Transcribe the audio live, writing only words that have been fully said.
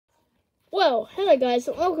Well, hello guys,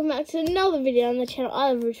 and welcome back to another video on the channel.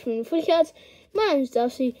 I love Richmond Footy Cards. My name is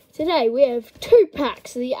Darcy. Today we have 2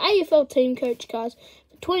 packs of the AFL Teamcoach cards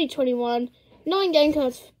for 2021. 9 game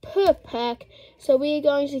cards per pack. So we are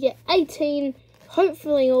going to get 18,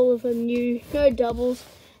 hopefully all of them new, no doubles.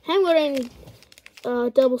 Haven't got any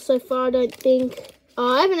doubles so far, I don't think.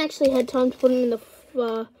 I haven't actually had time to put them in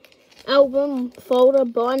the album, folder,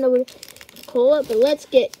 binder, whatever you call it. But let's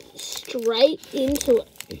get straight into it.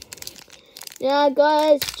 Now,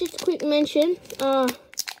 guys, just a quick mention, Elbow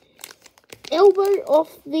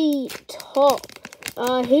off the top.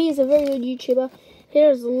 He is a very good YouTuber. He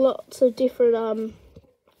has lots of different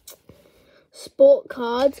sport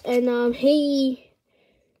cards, and he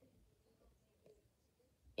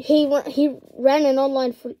ran an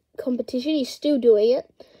online competition. He's still doing it.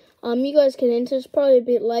 You guys can enter. It's probably a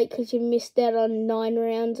bit late because you missed out on 9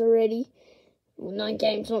 rounds already. Well, 9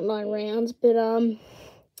 games, not 9 rounds, but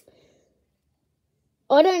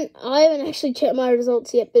I haven't actually checked my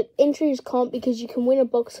results yet, but entries count because you can win a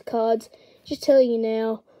box of cards. Just telling you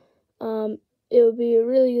now, it would be a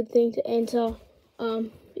really good thing to enter.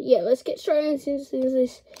 Yeah, let's get straight into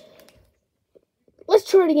this. Let's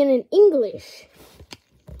try it again in English.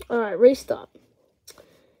 Alright, restart.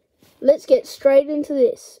 Let's get straight into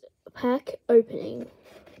this pack opening.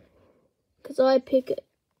 Because I pick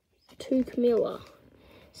 2 Camilla.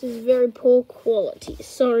 This is very poor quality.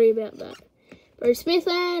 Sorry about that. Brody Smith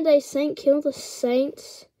and a St Kilda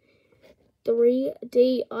Saints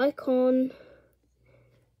 3D icon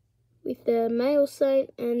with the male Saint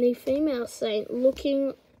and the female Saint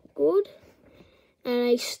looking good. And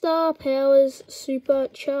a Star Powers Super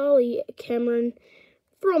Charlie Cameron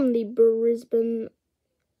from the Brisbane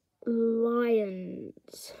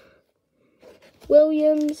Lions.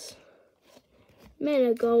 Williams,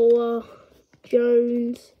 Managola,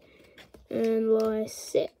 Jones, and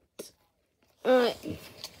Lysette. Alright,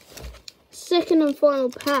 second and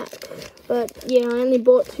final pack, but yeah, I only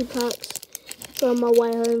bought 2 packs on my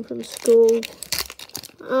way home from school.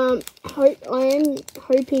 I am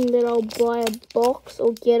hoping that I'll buy a box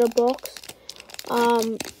or get a box.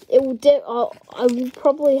 I will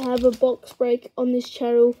probably have a box break on this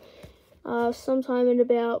channel sometime in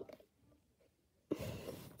about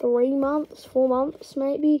 3 months, 4 months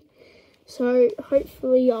maybe. So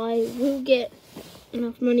hopefully I will get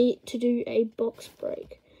enough money to do a box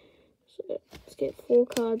break. So let's get 4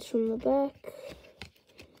 cards from the back.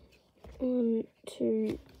 1,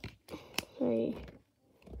 2, 3,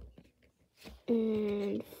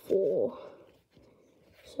 and 4.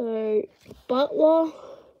 So Butler,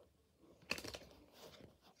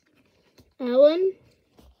 Allen,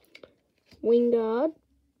 Wingard.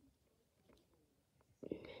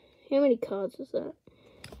 How many cards is that?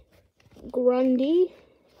 Grundy,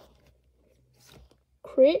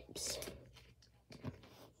 Cripps,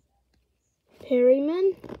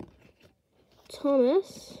 Perryman,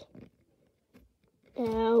 Thomas.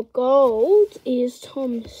 Our gold is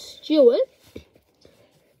Tom Stewart.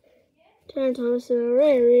 Darren Thomas, and our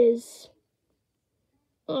rare is,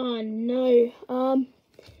 oh no,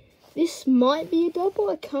 this might be a double,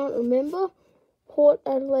 I can't remember. Port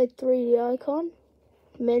Adelaide 3D icon,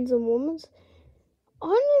 men's and women's. I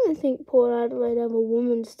don't even think Port Adelaide have a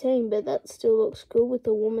women's team, but that still looks good with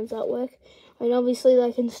the women's artwork. I mean, obviously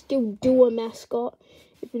they can still do a mascot,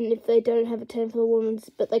 even if they don't have a team for the women's,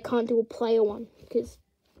 but they can't do a player one, because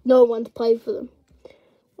no one's played for them.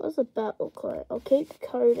 What does the bat look like? I'll keep the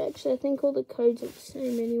code, actually. I think all the codes are the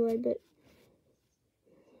same anyway, but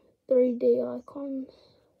 3D icons.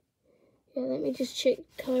 Yeah, let me just check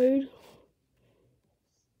the code.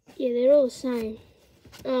 Yeah, they're all the same.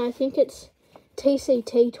 I think it's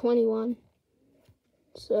TCT21.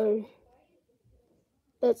 So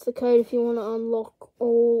that's the code if you want to unlock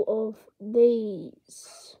all of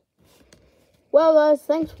these. Well guys,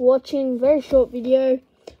 thanks for watching. Very short video.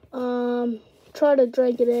 Try to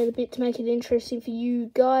drag it out a bit to make it interesting for you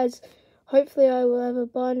guys. Hopefully I will have a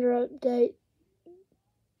binder update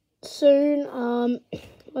soon.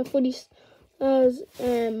 My footy stars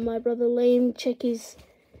and my brother Liam, check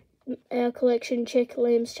our collection, check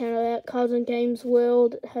Liam's channel out. Cards and Games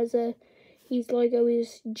World has his logo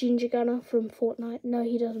is Ginger Gunner from Fortnite. No,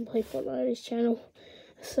 he doesn't play Fortnite on his channel,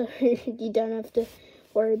 so you don't have to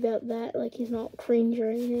worry about that. Like, he's not cringe or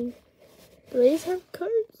anything. Do these have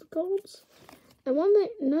codes, golds? And one thing,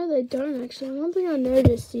 no, they don't actually. One thing I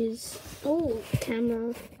noticed is,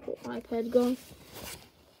 camera or iPad gone.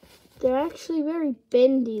 They're actually very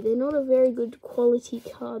bendy. They're not a very good quality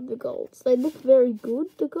card, the golds. They look very good,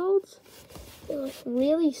 the golds. They're like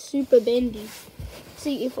really super bendy.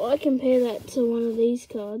 See, if I compare that to one of these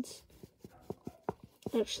cards,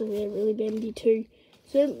 Actually, they're really bendy too.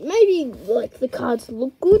 So maybe like the cards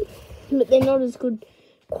look good, but they're not as good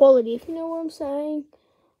quality, if you know what I'm saying.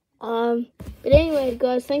 But anyway,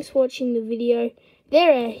 guys, thanks for watching the video.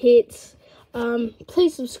 There are hits.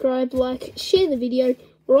 Please subscribe, like, share the video.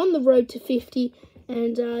 We're on the road to 50.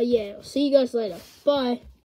 And yeah, I'll see you guys later. Bye.